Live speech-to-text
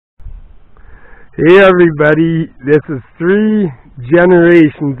Hey everybody, this is 3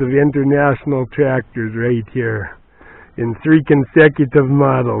 generations of International tractors right here in 3 consecutive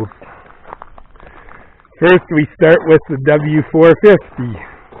models. First we start with the W450.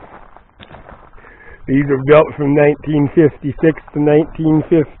 These were built from 1956 to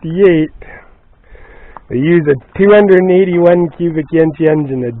 1958. They use a 281 cubic inch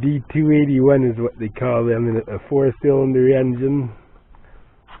engine, a D281 is what they call them, and a 4-cylinder engine.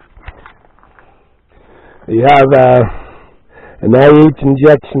 They have an IH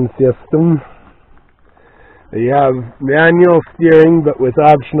injection system. They have manual steering, but with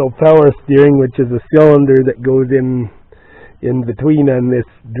optional power steering, which is a cylinder that goes in between on this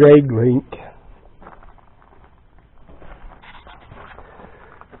drag link.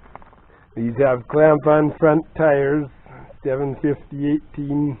 These have clamp-on front tires,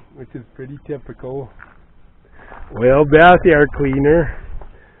 750/18, which is pretty typical. Oil bath air cleaner.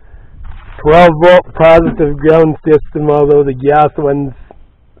 12-volt positive ground system, although the gas ones,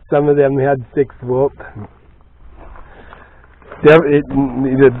 some of them had 6-volt.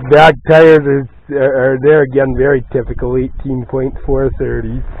 The back tires are there again, very typical,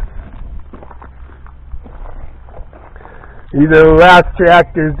 18.430s. These are the last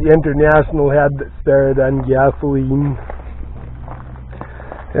tractors the International had that started on gasoline.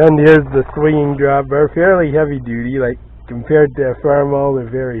 And here's the swinging drawbar, fairly heavy duty, like compared to a Farmall, they're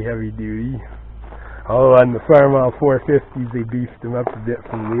very heavy duty. Although on the Farmall 450s, they beefed them up a bit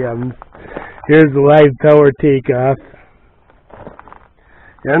from the ends. Here's the live power takeoff.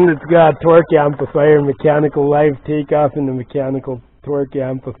 And it's got a torque amplifier, mechanical live takeoff, and a mechanical torque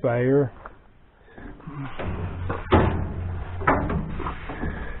amplifier.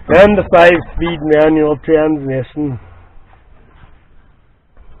 And the 5-speed manual transmission.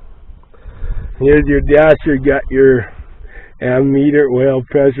 Here's your dasher, got your ammeter, oil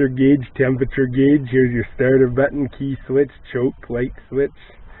pressure gauge, temperature gauge. Here's your starter button, key switch, choke, light switch.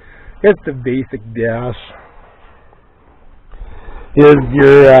 It's a basic dash. Here's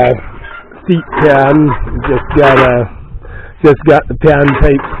your seat pan. Just got the pan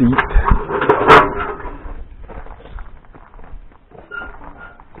type seat.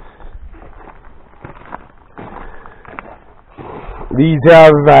 These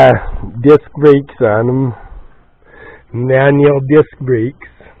have disc brakes on them. Manual disc brakes.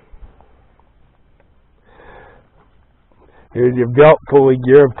 Here's your belt pulley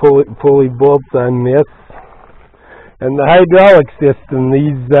gear, pulley bolts on this. And the hydraulic system,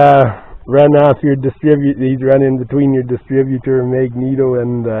 these run off your distributor, these run in between your distributor, magneto,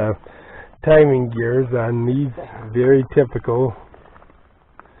 and timing gears on these, very typical.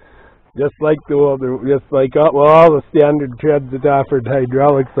 Just like the older, all the standard treads that offered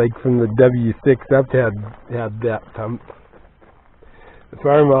hydraulics, like from the W6 up, had that pump. The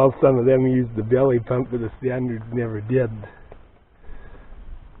Farmall, some of them used the belly pump, but the standards never did.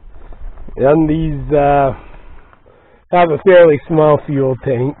 And these have a fairly small fuel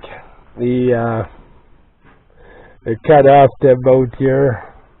tank. They're cut off to about here.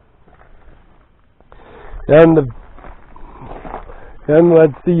 And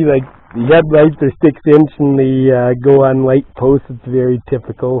let's see, like, the headlights are 6-inch and they go on light posts. It's very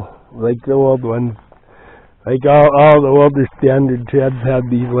typical, like the old ones. Like all the older standard treads had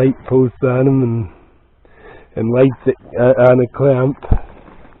these light posts on them and lights on a clamp.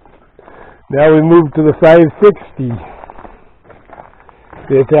 Now we move to the 560.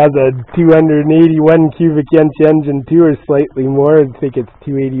 This has a 281 cubic inch engine too, or slightly more. I think it's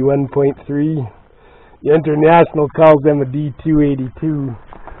 281.3. The International calls them a D282.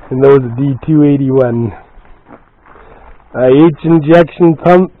 And those are D281. IH injection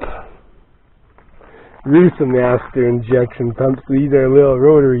pump. Rusamaster injection pumps. These are a little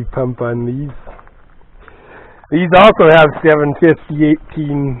rotary pump on these. These also have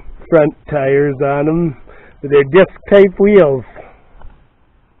 750/18 front tires on them. But they're disc type wheels.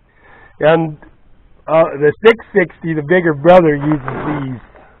 And the 660, the bigger brother, uses these.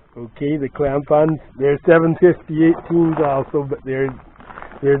 Okay, the clamp-ons. They're 750/18s also, but they're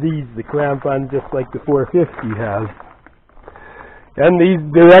these, the clamp-ons, just like the 450 has. And these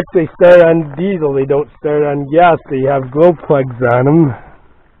directly start on diesel. They don't start on gas. They have glow plugs on them.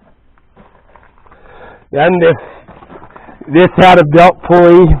 And if this had a belt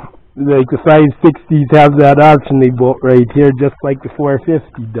pulley, like the 560s have that option, they bolt right here, just like the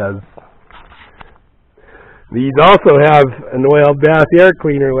 450 does. These also have an oil bath air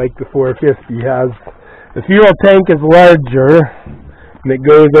cleaner like the 450 has. The fuel tank is larger, and it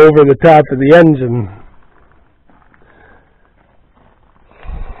goes over the top of the engine.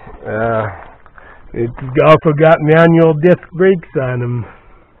 It's also got manual disc brakes on them.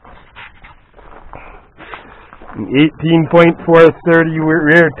 18.430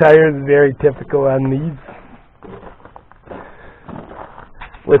 rear tires is very typical on these.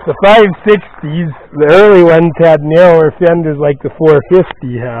 With the 560s, the early ones had narrower fenders like the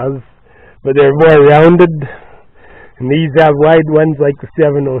 450 has, but they're more rounded, and these have wide ones like the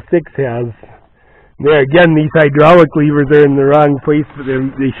 706 has. There again, these hydraulic levers are in the wrong place, but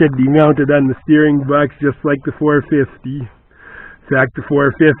they should be mounted on the steering box just like the 450. In fact, the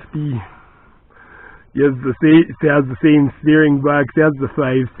 450 has the same steering box as the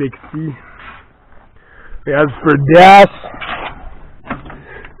 560. As for dash,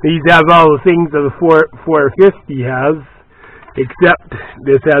 these have all the things that the 450 has, except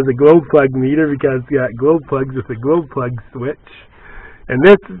this has a glow plug meter because it's got glow plugs with a glow plug switch. And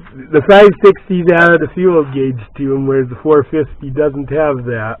the 560s added a fuel gauge to them, whereas the 450 doesn't have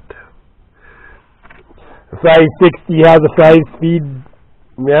that. The 560 has a 5-speed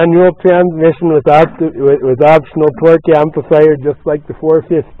manual transmission with optional torque amplifier, just like the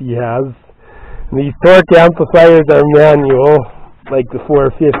 450 has. And these torque amplifiers are manual, like the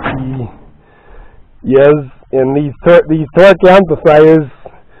 450 is. And these torque amplifiers,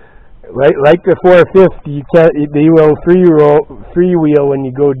 like the 450, they will freewheel when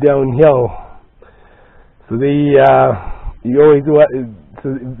you go downhill. So these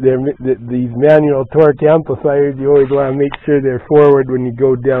manual torque amplifiers, you always want to make sure they're forward when you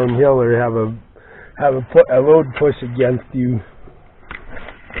go downhill or have a load push against you.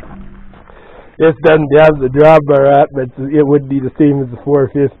 This doesn't have the drawbar at, but it would be the same as the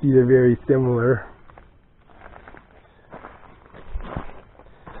 450. They're very similar.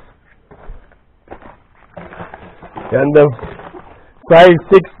 And the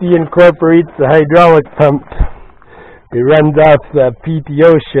 560 incorporates the hydraulic pump. It runs off the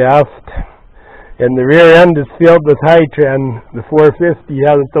PTO shaft, and the rear end is filled with Hytran. The 450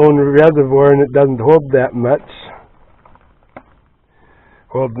 has its own reservoir, and it doesn't hold that much.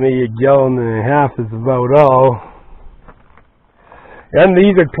 Hold maybe a gallon and a half is about all. And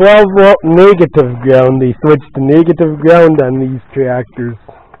these are 12-volt negative ground. They switch to negative ground on these tractors.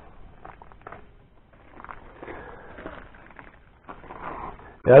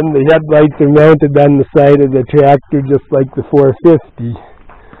 And the headlights are mounted on the side of the tractor just like the 450.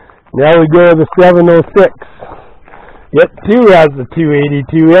 Now we go to the 706. It too has the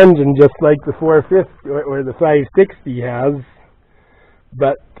 282 engine just like the 450 or the 560 has,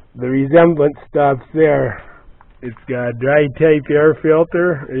 but the resemblance stops there. It's got a dry type air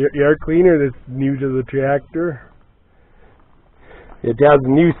filter, air cleaner that's new to the tractor. It has a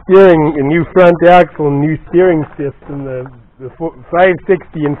new front axle and new steering system. The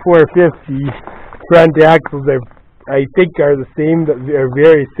 560 and 450 front axles I think are the same, but they're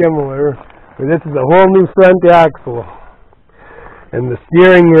very similar. But this is a whole new front axle, and the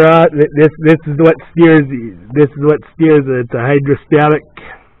steering rod. This is what steers. This is what steers it. It's a hydrostatic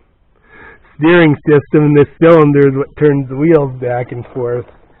steering system, and this cylinder is what turns the wheels back and forth.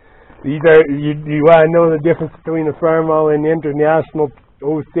 These are you want to know the difference between a Farmall and International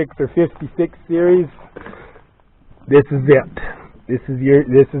 06 or 56 series? This is it. This is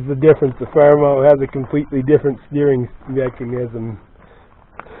the difference. The Farmall has a completely different steering mechanism.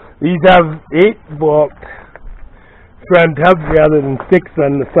 These have 8-volt front hubs rather than 6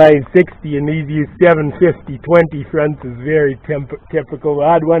 on the 560, and these use 750/20 fronts is very typical. The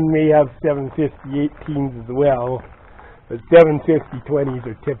odd one may have 750/18s as well, but 750/20s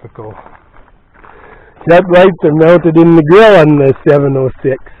are typical. Headlights are mounted in the grill on the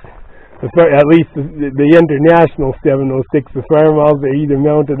 706. At least the International 706, the Farmalls are either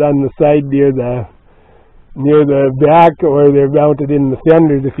mounted on the side near the back, or they're mounted in the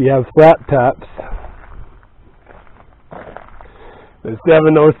fenders if you have flat tops. The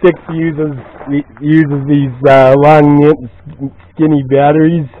 706 uses these long, skinny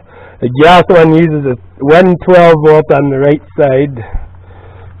batteries. The gas one uses a 112-volt on the right side,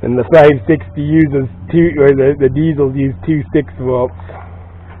 and the 560 uses the diesels use 2 6-volts.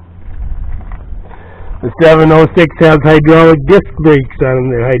 The 706 has hydraulic disc brakes on them.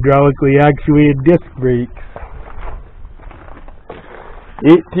 They're hydraulically actuated disc brakes.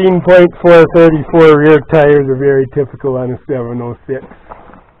 18.434 rear tires are very typical on a 706.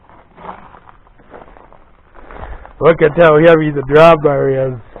 Look at how heavy the drawbar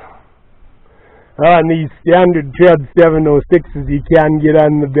is. On these standard tread 706s, you can get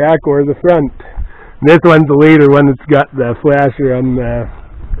on the back or the front. This one's a later one that's got the flasher on the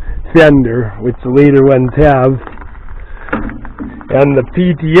fender, which the later ones have. And the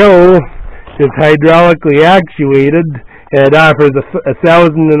PTO is hydraulically actuated, and it offers a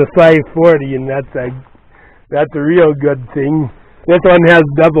 1,000 and a 540, and that's a real good thing. This one has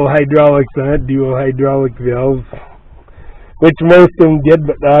double hydraulics on it, dual hydraulic valves, which most of them did,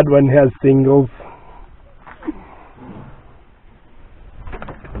 but the odd one has singles.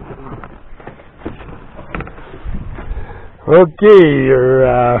 Okay,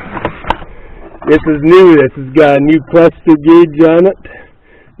 this is new. This has got a new cluster gauge on it.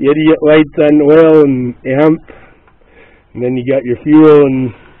 The idiot lights on oil and amp. And then you got your fuel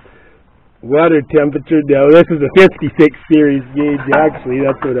and water temperature. Now this is a 56 series gauge. Actually,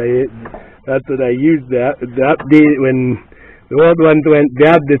 that's what I used. The update when the old ones went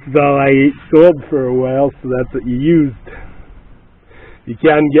bad. This is all I sold for a while, so that's what you used. You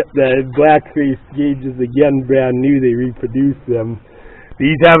can get the black-faced gauges again, brand new. They reproduce them.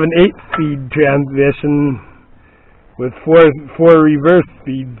 These have an 8-speed transmission with four reverse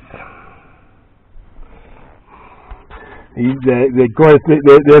speeds. These, of course,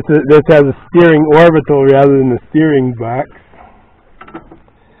 this has a steering orbital rather than a steering box.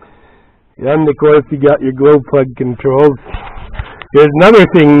 And of course, you got your glow plug controls. There's another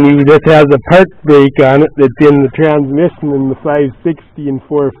thing new. This has a park brake on it that's in the transmission in the 560 and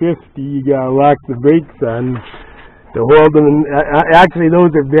 450. You gotta lock the brakes on to hold them. And actually,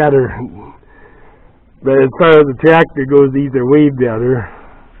 those are better. But as far as the tractor goes, these are way better.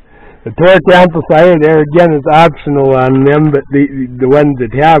 The torque amplifier there again is optional on them, but the ones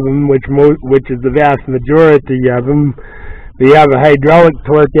that have them, which is the vast majority of them, they have a hydraulic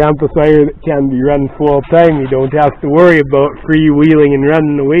torque amplifier that can be run full time. You don't have to worry about freewheeling and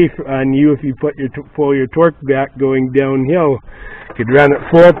running away on you if you pull your torque back going downhill. You could run it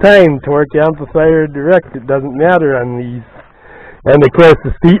full time, torque amplifier direct. It doesn't matter on these. And of course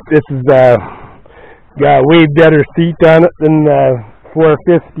the seat. This is got a way better seat on it than the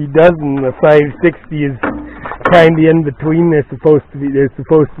 450 does, and the 560 is kind of in between. There's supposed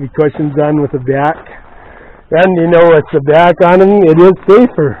to be cushions on with a back. And you know, with the back on them, it is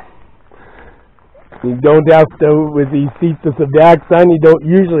safer. You don't have to, with these seats with the backs on, you don't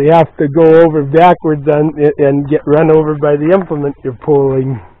usually have to go over backwards and get run over by the implement you're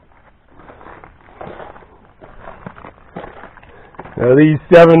pulling. Now these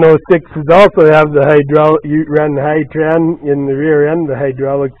 706s also have the hydraulic, you run Hytran in the rear end, the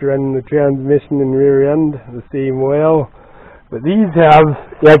hydraulics run the transmission in rear end, the same oil. But these have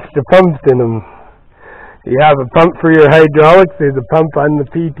extra pumps in them. You have a pump for your hydraulics, there's a pump on the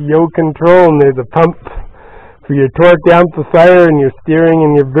PTO control, and there's a pump for your torque amplifier and your steering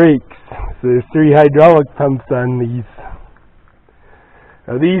and your brakes. So there's 3 hydraulic pumps on these.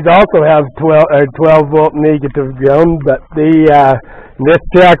 Now these also have 12 volt negative ground, but this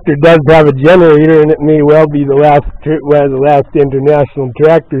tractor does have a generator, and it may well be one of the last international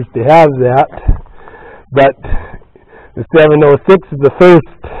tractors to have that. But the 706 is the first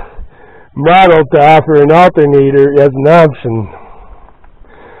model to offer an alternator as an option.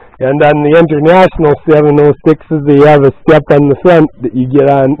 And on the international 706s, they have a step on the front that you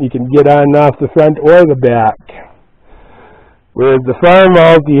can get on and off the front or the back. Whereas the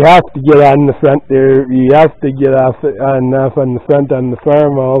Farmalls, you have to get on the front there. You have to get on and off on the front on the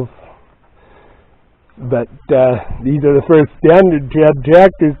Farmalls. But these are the first standard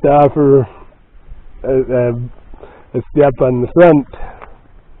tractors to offer a step on the front.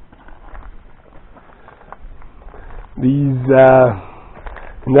 These,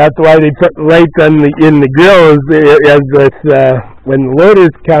 and that's why they put lights on in the grills as when the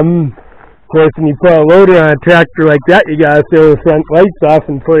loaders come. Of course, when you put a loader on a tractor like that, you gotta throw the front lights off,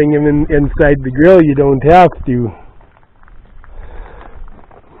 and putting them inside the grill, you don't have to.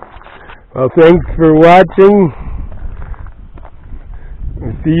 Well, thanks for watching.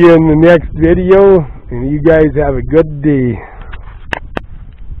 I'll see you in the next video, and you guys have a good day.